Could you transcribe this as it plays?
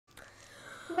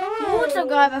What's up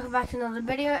guys, welcome back to another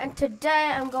video, and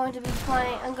today I'm going to be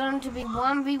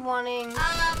 1v1ing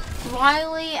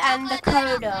Riley and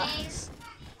Dakota.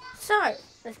 So,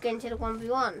 let's get into the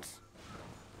 1v1s.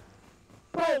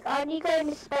 Wait, aren't you going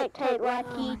to spectate like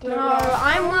you did? No,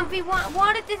 I'm 1v1.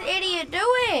 What is this idiot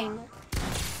doing?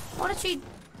 What is she?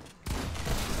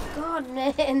 God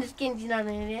man, this kid's not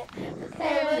an idiot.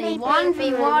 Okay,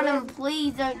 1v1 and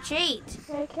please don't cheat.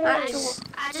 Okay. I just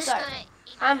got it.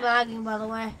 I'm lagging by the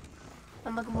way.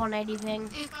 I'm like a 180 thing. You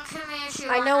can come here.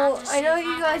 I know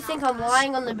you guys think I'm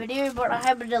lying on the video, but I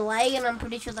have a delay and I'm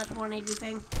pretty sure that's 180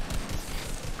 thing.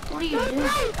 What are you doing?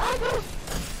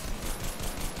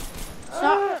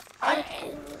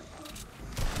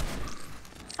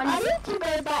 I need to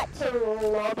go back to the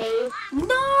lobby.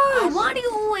 No! Why do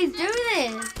you always do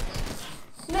this?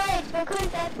 No, it's because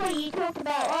that's what you talked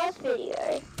about last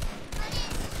video.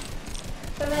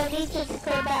 So I need to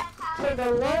go back to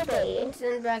the lobby.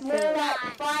 Send back We're to at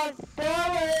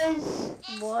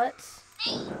 $5. what?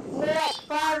 We're at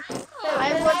 $5.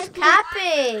 I was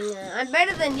capping. I'm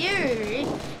better than you.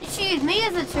 You should use me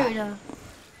as a tutor.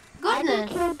 I Goodness.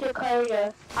 killed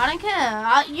Dakota. I don't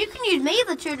care. You can use me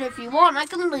as a tutor if you want. I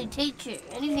can literally teach you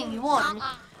anything you want.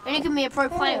 And you can be a pro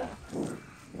player.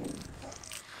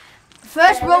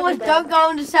 First rule is don't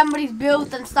go into somebody's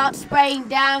build and start spraying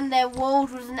down their walls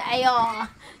with an AR.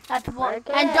 That's what.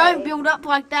 Okay. And don't build up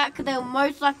like that because they'll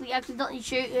most likely accidentally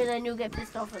shoot you and then you'll get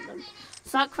pissed off at them.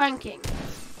 Start cranking.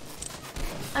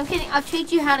 I'm kidding. I'll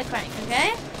teach you how to crank,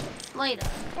 okay? Later.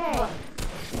 Okay. Look.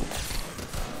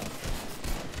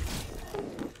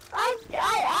 I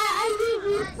need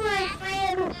you for a 3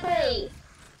 and a 3.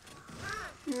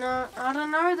 No, I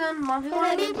don't know then. Might be one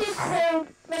Let of me them.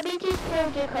 just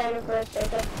kill Dakota for a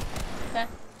second. Okay.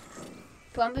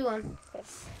 1v1.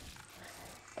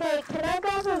 Okay, can I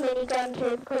grab a minigun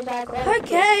too? Because I got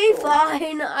Okay,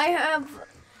 fine. I have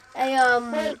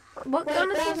a what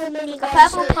gun is grab this? a minigun. A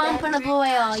purple pump and a blue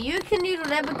AR. You can use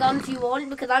whatever guns you want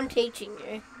because I'm teaching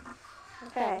you.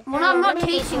 Okay. Well, I'm not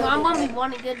teaching. I'm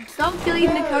 1v1ing it. Stop killing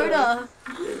Dakota.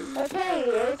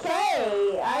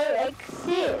 Okay. I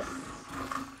exist.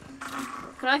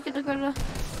 Can I get Dakota?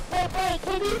 Wait,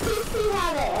 can you please see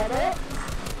how to edit?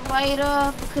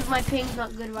 Later, because my ping's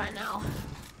not good right now.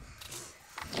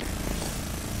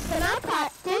 Can I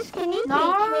practice? Can you No, teach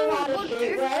me how to we'll shoot,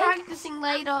 do right? practicing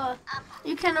later.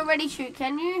 You can already shoot,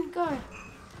 can you? Go.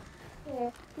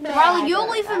 Yeah. No, Riley, I you'll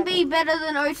don't. even be better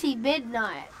than OT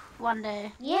Midnight one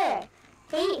day. Yeah.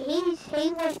 He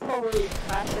was probably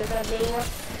faster than me.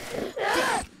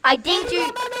 I think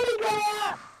you...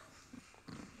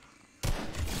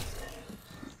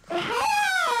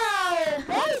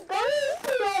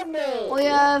 We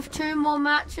have 2 more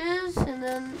matches and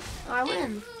then I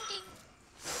win.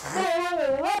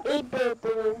 Let me build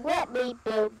the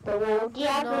wall. Do you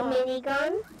have a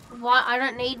minigun? Why? I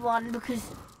don't need one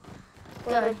because...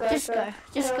 Go.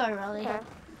 Just go, Riley. Okay.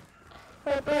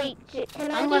 Wait,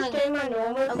 can I I'm just gonna- do my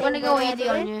normal I'm thing gonna go that I easy do?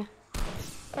 on you.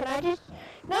 Can I just...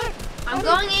 No! I'm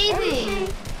going easy.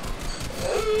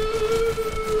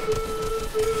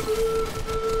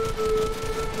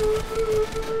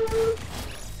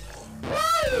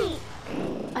 Wait!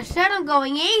 I said I'm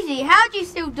going easy. How'd you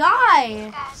still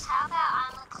die? Guys, how about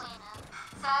I'm a cleaner?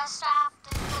 First, I have to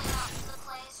clean up the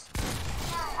place.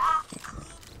 No, I have to clean.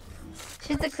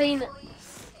 She's the cleaner.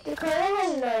 Dakota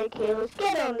has no kills.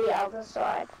 Get on the other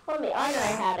side. I know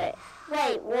how to...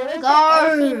 Wait, what was Go.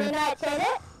 that? OC Midnight's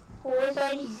edit? What was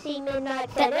OC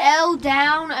Midnight's The edit? L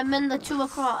down and then the 2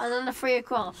 across and then the 3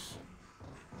 across.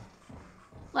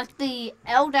 Like the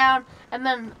L down and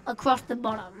then across the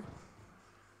bottom.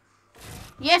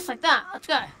 Yes, like that. Let's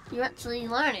go. You're actually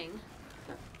learning.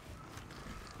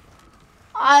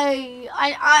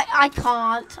 I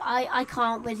can't. I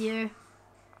can't with you.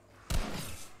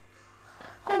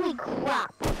 Holy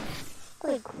crap.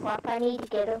 I need to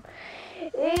get him.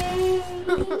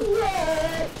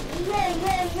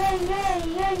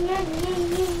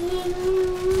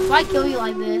 If I kill you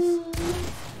like this.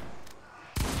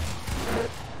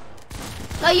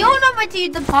 No, you're not meant to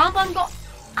use the pump.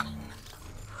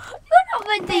 You're not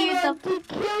meant to use the...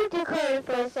 Kill Dakota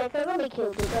for a second. Let me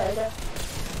kill Dakota.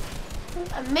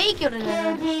 Me kill it.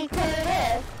 Kill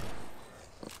Dakota.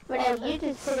 Whatever. You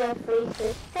just sit there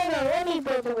freezes. Hang on, let me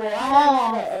build the wall. I know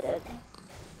how to edit.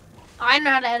 I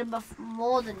know how to edit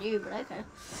more than you, but okay.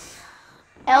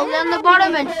 L down the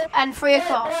bottom and 3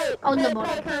 across on the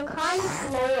bottom. I'm kind of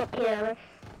slow up here.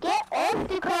 Get off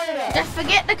Dakota. Just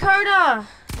forget Dakota.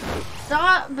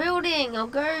 Start building. I'll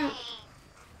go.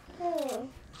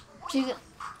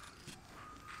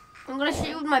 I'm gonna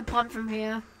shoot with my pump from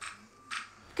here.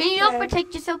 Can you not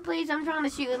protect yourself, please? I'm trying to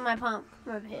shoot with my pump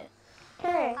from over here.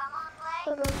 Okay.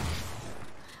 I'm on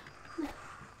way.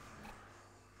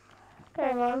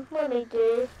 Hang on, let me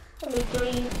do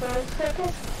you for a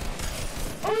second.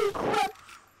 Oh crap!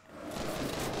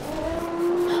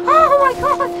 Oh my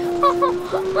god!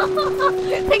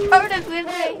 Dakota's with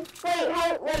me. Wait,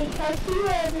 has he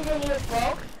landed in your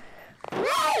box?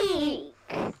 Wait!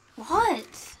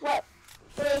 What? What?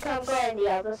 Wait, I'm going the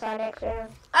other side next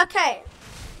round. Okay.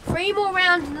 3 more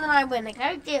rounds and then I win,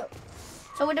 okay? Deal.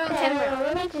 So we're doing 10 rounds.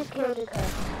 Let me just kill the car.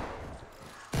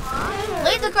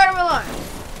 Leave the Dakota alone.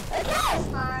 Okay!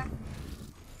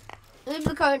 Leave the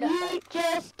Dakota. You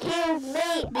just killed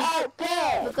me out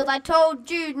there! Because I told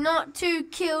you not to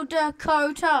kill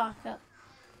Dakota.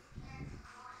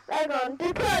 Hang on,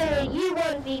 Dakota, you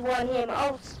 1v1 him,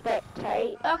 I'll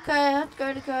spectate. Okay, let's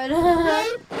go Dakota.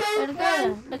 Go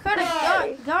Dakota. Dakota,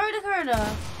 go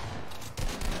Dakota.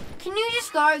 Can you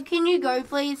just go? Can you go,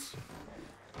 please?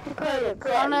 Dakota,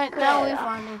 go. Oh no, now we're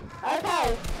finding.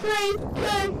 Okay, 3,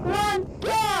 2, 1,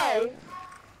 go!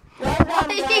 What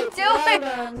are you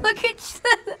doing? Look at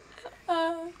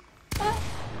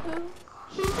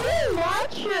She's doing my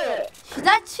trick.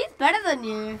 she's better than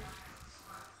you.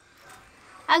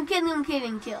 I'm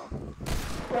kidding, kill.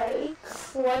 Wait,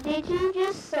 what did you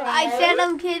just say? I said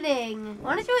I'm kidding.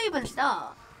 Why did you even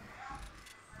start?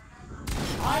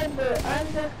 I'm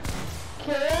the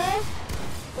killer.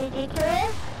 Did you kill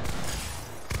it?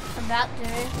 I'm about to.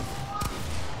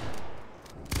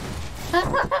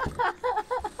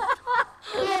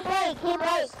 Here, Blake,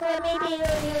 let me be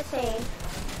on your team.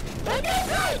 Okay,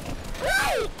 Blake!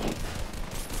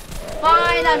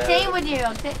 Fine, I'll team with you.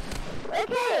 Okay. I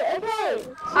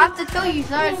have to kill you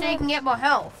so you can get more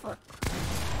health.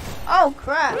 Oh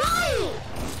crap. Right!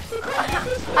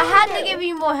 I had to give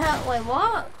you more health. Wait,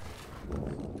 what?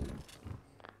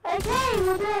 Okay,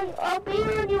 well then, I'll be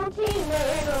on your team. Wait,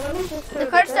 hang on, let me just The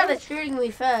coach started shooting me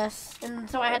first, and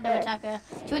so I had to attack her.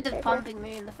 She was just pumping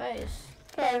me in the face.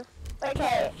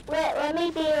 Okay, let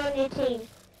me be on your team.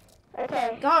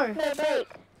 Okay. Go. No, break.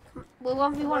 We're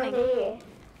 1v1ing.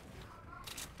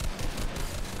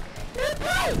 No,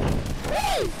 break!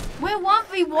 Please! We're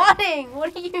 1v1ing!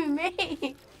 What do you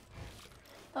mean?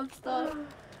 I'm stuck.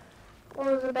 I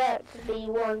was about to be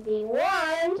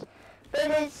 1v1,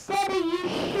 but instead of you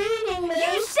shooting me...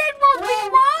 You said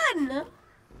 1v1!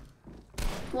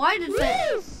 Why did it?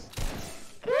 Yes!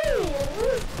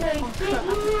 Okay,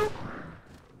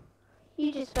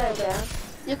 you just fell down.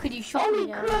 Look at you shot me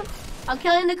down. I'm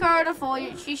killing the corridor for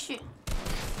you. She's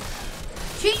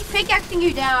pickaxing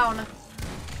you down.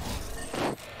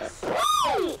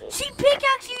 She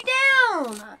pickaxed you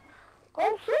down!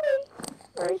 Oh,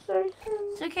 sorry. Sorry.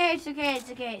 It's okay.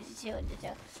 It's chill.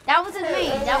 That wasn't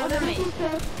me.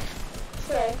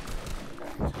 Okay.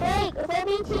 Hey, let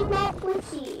me team up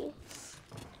with you.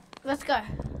 Let's go.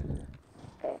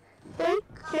 Okay. 3,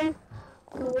 2,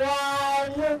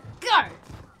 1. Go!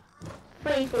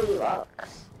 Free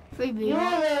blocks. Free B.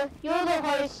 You're the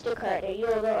host, Dakota.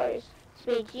 You're the host.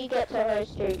 Speech, you get to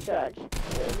host or judge.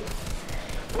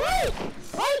 Wait!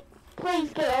 Please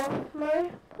get off my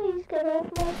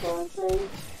phone, please.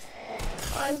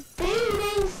 I'm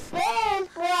building stairs,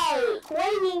 Blake. What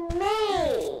do you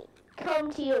mean?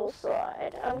 Come to your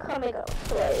side. I'm coming up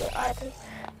to you.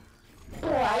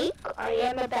 Blake, I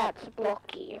am about to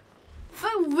block you.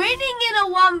 For winning in a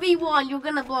 1v1, you're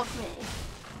gonna block me.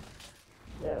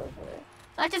 No.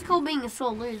 That's just called being a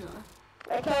sore loser.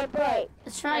 Okay, Blake.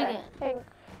 Let's try again.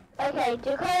 Okay,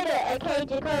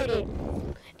 Dakota.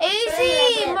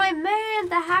 Easy! My man,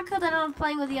 the hacker that I was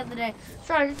playing with the other day.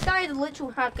 Sorry, this guy is a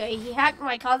literal hacker. He hacked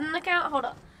my cousin's account. Hold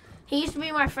up. He used to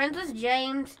be my friends with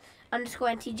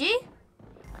James_NTG.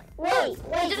 Wait,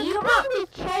 doesn't come up.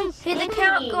 His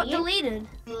account got deleted.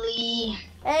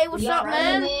 Hey, what's up,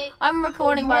 man? I'm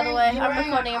recording, by the way. I'm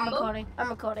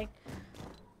recording.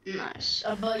 Nice.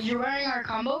 But you're wearing our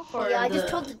combo for I just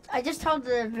told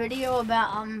the video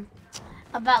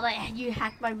about like you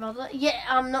hacked my brother.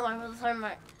 Yeah, not my brother,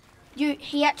 sorry,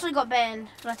 he actually got banned.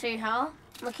 Can I tell you how?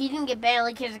 Like, he didn't get banned,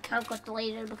 like his account got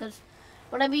deleted because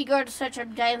whenever you go to search up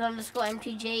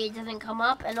James_MTG, it doesn't come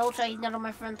up, and also he's not on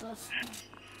my friends list.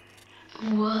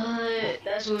 What?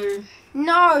 That's weird.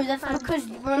 No, that's because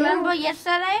remember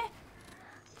yesterday?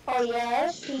 Oh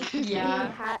yes.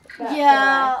 Yeah.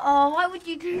 Yeah. Oh, why would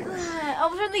you do that? I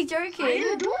was only joking.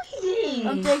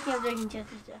 I'm joking. I'm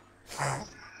joking. Just.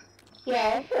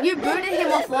 Yeah. You booted him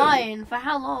offline for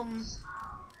how long?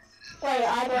 Wait,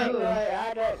 I don't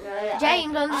know.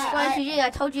 James, I'm just going to you. I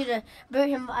told you to boot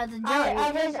him as a joke.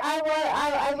 I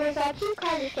was actually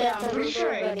kind of scared. Yeah, I'm pretty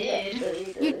sure I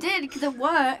did. You did, because it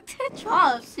worked.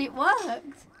 Trust, it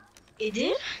worked. It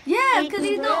did? Yeah, because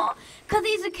his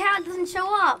account doesn't show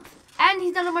up. And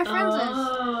he's none of my friends list.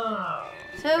 Oh.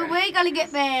 So we're gonna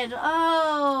get banned.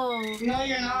 Oh. No,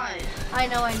 you're not. I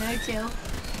know too.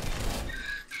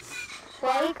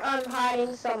 Like I'm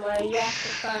hiding somewhere, you have to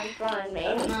try and find me.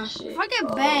 No shit. If I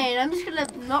get banned, I'm just gonna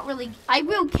not really. I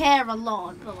will care a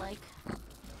lot, but like.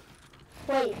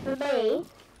 Wait, for me?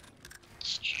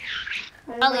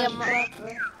 Ali, I'm not.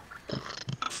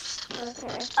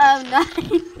 Okay. Oh no,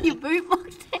 you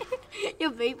beatboxing. You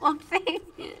beatboxing.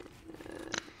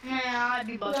 Yeah, I'd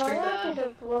be No, busted I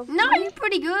though. could've No, you're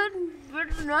pretty good.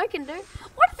 Better than I can do.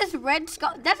 What is this red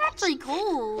skull? That's actually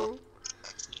cool.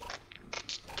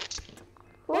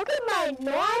 Look at my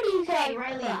naughty Hey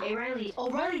Riley, hey Riley. Oh,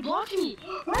 Riley blocked me.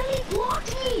 Riley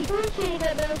blocked me.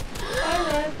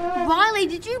 Riley,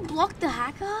 did you block the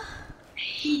hacker?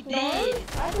 He did.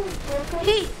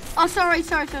 Oh, sorry.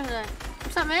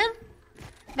 What's up, man?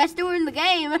 Best doer in the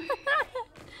game.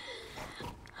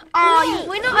 Oh,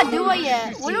 we're not a duo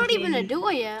yet. We're not even a duo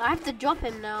yet. I have to drop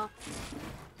him now.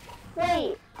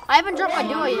 Wait. I haven't dropped my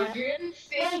duo yet.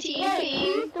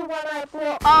 115 Who's the one I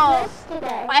bought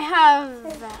yesterday? I have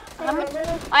how much?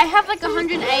 I have like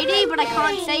 180, but I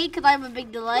can't say because I have a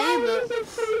big delay.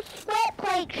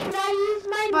 But Should I use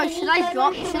my bro, should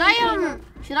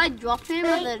I drop him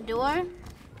at the door?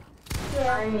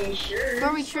 I mean, sure.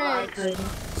 Where we I should, could.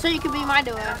 so you can be my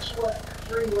duo. That's what,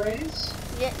 3 wins?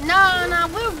 Yeah, no,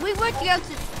 we work together.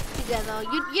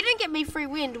 You didn't get me free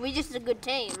win. We just a good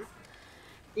team.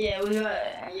 Yeah, we got,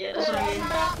 yeah, that's what I mean.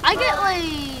 I get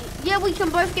like, yeah, we can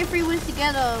both get free wins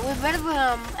together. We're better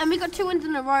than and we got 2 wins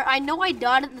in a row. I know I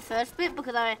died at the first bit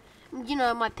because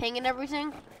my ping and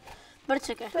everything, but it's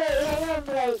okay.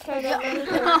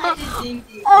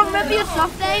 Oh, remember your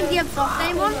soft aim? Do you have soft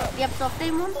aim on?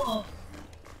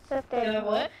 Soft aim.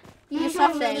 What? Your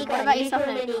soft aim. What about your soft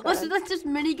aim? Oh, so that's just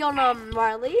minigun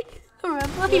Riley.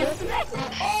 Remember yesterday?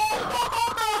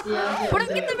 Yeah. What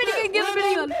get the minigun? Get the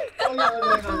minigun.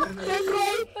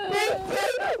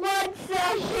 One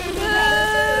session.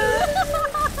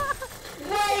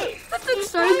 Wait. That looks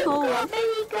so cool.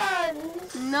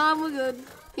 Miniguns. No, we're good.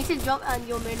 You should drop on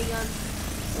your minigun.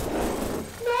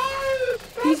 No,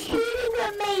 stop shooting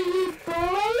at me, you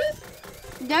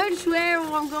boy. Don't swear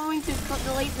or I'm going to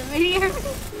delete the video.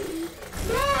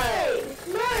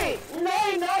 No,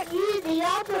 not you, the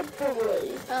other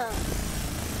bully.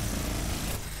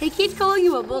 He keeps calling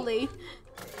you a bully.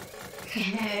 Tell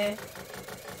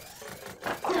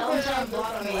him to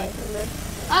unblock me.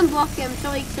 Unblock him so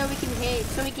we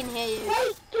can hear you.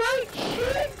 Wait, don't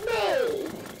shoot me.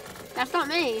 That's not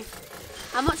me.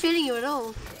 I'm not shooting you at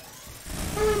all.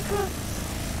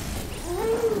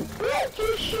 Brett,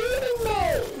 you're shooting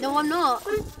me. No, I'm not.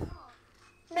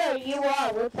 No, you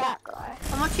are with that guy.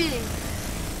 I'm not shooting.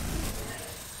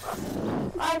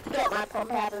 I forget my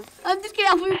compounders. I'm just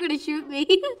kidding. I thought you were gonna shoot me.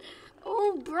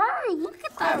 Oh, bro, look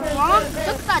at that rock. Look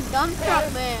at that dump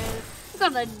truck, man. Look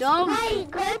at the dump. Hey,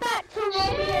 go back to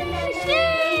Robbie and then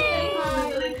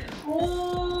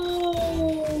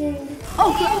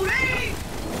Oh,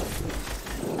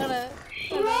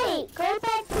 Wait, go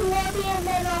back to Robbie and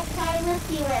then I'll play with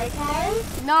you, okay?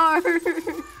 no.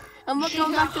 I'm not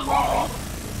going back to Bobby.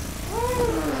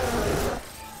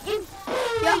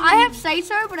 Yeah, I have say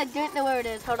so, but I don't know where it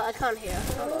is. Hold on, I can't hear.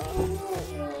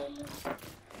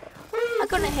 I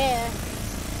couldn't hear.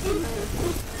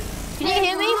 Can you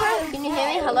hear me, bro? Can you hear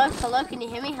me? Hello, can you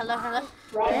hear me? Hello.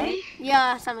 Riley?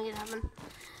 Yeah, something is happening.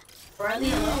 Riley,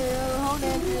 hello? Hold on.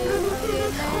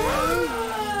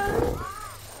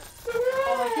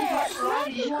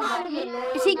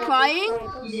 Is he crying?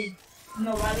 He did.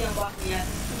 No, Riley unblocked me yet.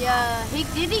 Yeah,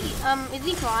 is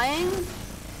he crying?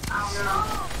 I don't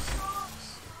know.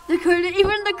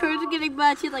 Even the Dakota's getting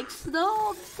mad. She's like,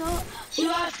 stop. We're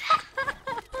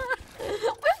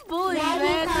bullies,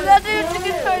 man. Do that to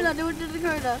Dakota. Do it to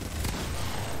Dakota.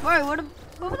 Bro,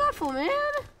 what was that for, man?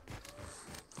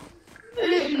 Do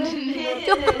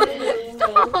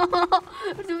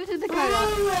it to Dakota.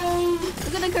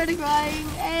 Look at Dakota crying.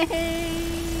 Hey.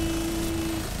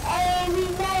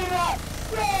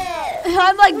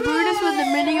 I'm like Brutus with the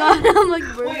minigun. I'm like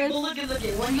Brutus. Wait, look it.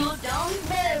 When you look down,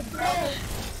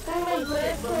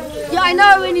 yeah, I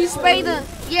know when you spray them.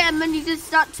 Yeah, and then you just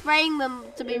start spraying them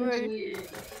to be rude.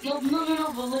 No,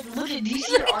 but look at, do you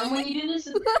see your arm when you do this?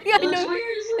 Yeah, I know.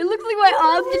 It looks like my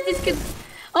arm just disconnected.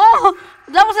 Oh,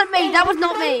 That wasn't me. That was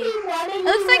not me. It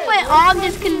looks like my arm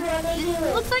just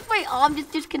it looks like my arm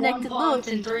just disconnected. Look.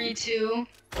 In 3, 2.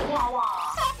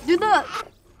 Do that.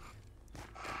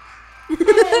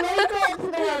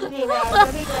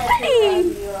 Hey,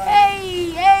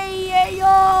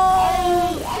 yo.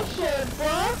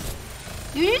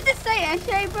 You need to say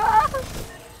Eshe, bro.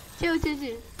 Chill.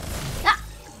 Ah.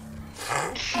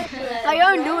 My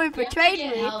own doing betrayed me.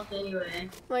 Anyway.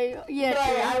 Yeah.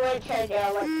 I won't trade you.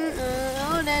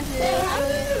 Oh, that's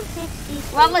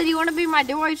it. Well, do you want to be my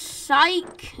duo?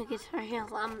 Psych. Okay, sorry, I'm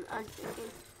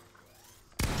joking.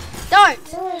 Don't.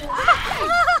 Sorry.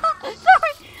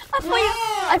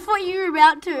 I thought you were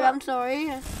about to. I'm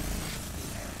sorry.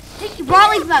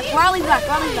 Ryley's back.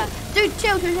 Dude,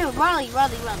 chill. Ryley.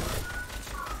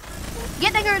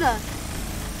 Get the girl.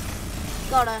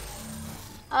 Got her.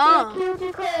 Oh.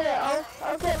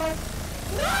 I'll get my...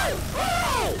 No!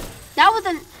 That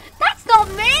wasn't... That's not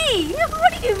me!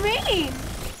 What do you mean?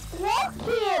 Block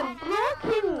him!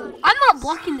 I'm not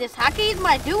blocking this hacker. He's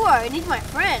my duo and he's my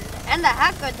friend. And a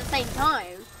hacker at the same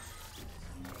time.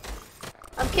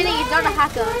 I'm kidding. He's not a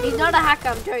hacker.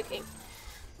 I'm joking.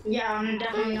 Yeah, I'm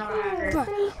definitely not a hacker. Bro,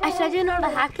 I said you're not a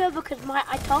hacker because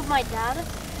I told my dad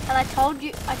and I told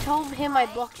him I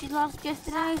blocked you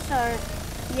yesterday, so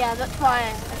yeah, that's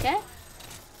why, okay?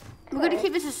 We're gonna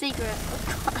keep this a secret.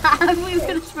 We were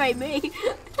gonna spray me.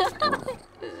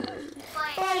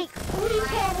 Like, please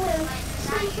tell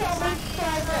me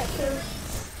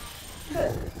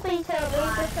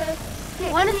because...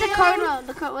 When is the code?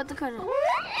 What's the code?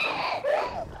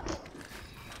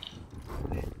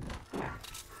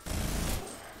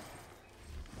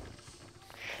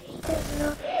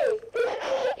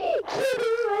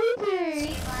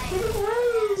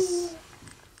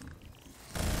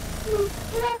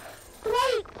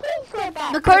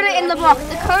 The code is in the box.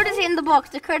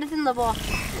 The code is in the box.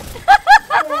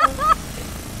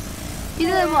 He's in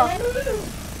the box.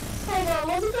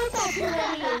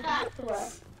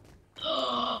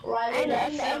 Ryley,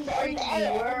 that's so freaky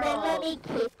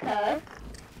world.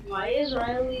 Why is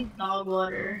Ryley dog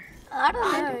water? I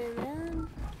don't know, man.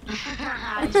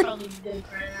 He's probably good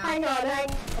right now.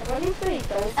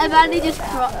 I've only just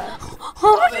crossed.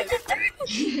 Oh, what did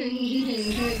you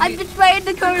do? I betrayed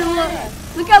the code.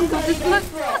 Look how good this looks.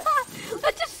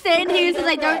 Let's just stand here since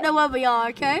I don't know where we are,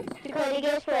 okay? Dakota,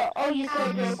 guess what? I'll use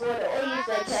the drug water. I'll use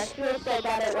the test. You're so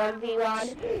bad at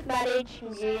 1v1. Manage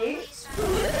you.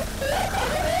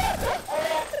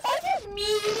 I just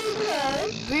muted her.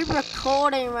 We're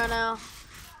recording right now.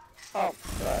 Oh,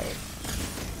 sorry.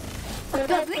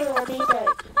 Okay,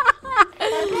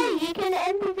 you can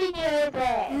end the video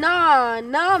there. Nah,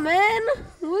 man.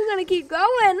 We're gonna keep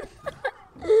going.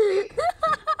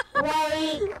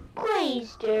 Like,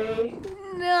 please do.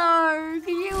 No,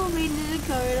 can you move me to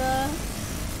Dakota?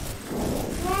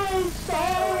 I'm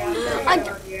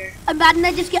sorry. Imagine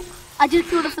I just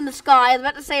killed it from the sky. I was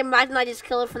about to say, imagine I just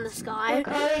killed it from the sky.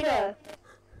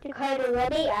 Dakota,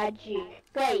 let me add you.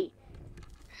 Wait.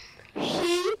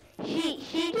 She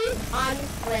just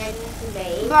unfriends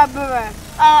me. Bro.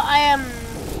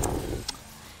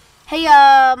 Hey,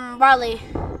 Ryley.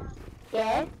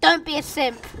 Yeah? Don't be a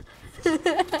simp.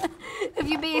 If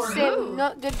you be a simp,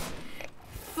 not good.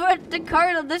 For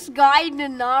Dakota, this guy,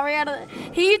 Nanari,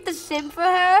 he used to simp for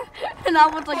her. And I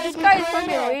was like, this guy is fucking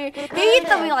weird. He used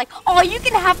to be like, oh, you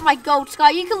can have my gold,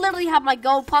 Sky. You can literally have my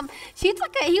gold pump. He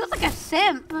was like a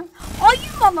simp. Oh,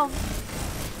 you mother...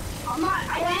 I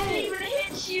didn't even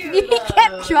hit you. He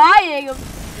kept trying.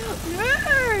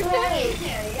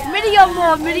 Minigun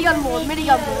mode.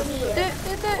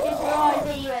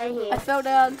 I fell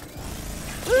down.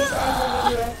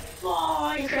 Oh,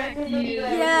 I cracked you.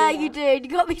 Yeah, you did.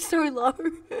 You got me so low.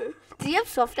 Do you have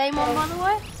soft aim on, by the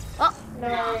way? Oh.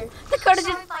 No. Dakota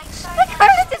just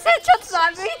headshot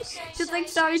at me. Just like,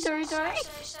 sorry.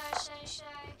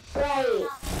 Wait.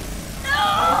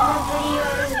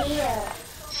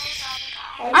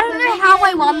 I don't know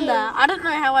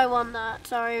how I won that.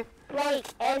 Sorry. Like,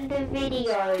 end the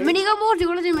video. Minigun mode? Do you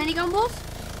want to do minigun mode?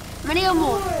 Minigun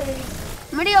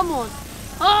mode.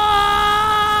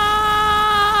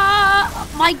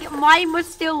 Mine was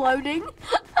still loading.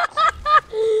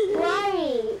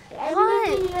 Wait.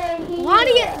 What? Why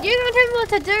do you don't tell me what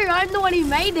to do? I'm the one who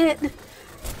made it.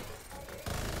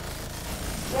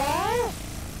 What?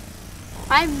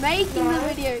 I'm making the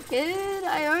video, kid.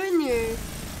 I own you.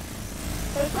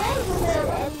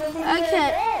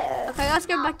 Okay, let's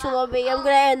go back to lobby. I'm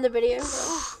gonna end the video.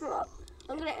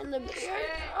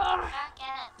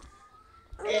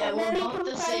 Yeah, we're both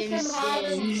the same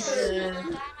skins.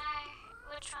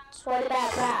 What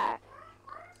about that?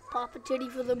 Pop a titty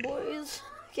for the boys.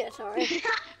 Yeah, sorry.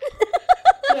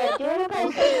 Yeah, do you wanna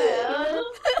play some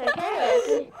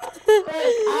okay.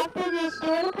 Wait, after this, do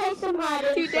you wanna play some hide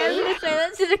and Dude, Dad's gonna seek? say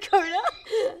that to Dakota.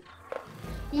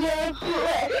 Yeah, do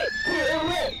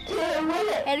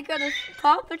it. And got a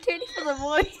top opportunity for the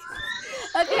boys.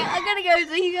 Okay, I'm gonna go.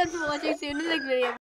 Thank you guys for watching. See you in the next video.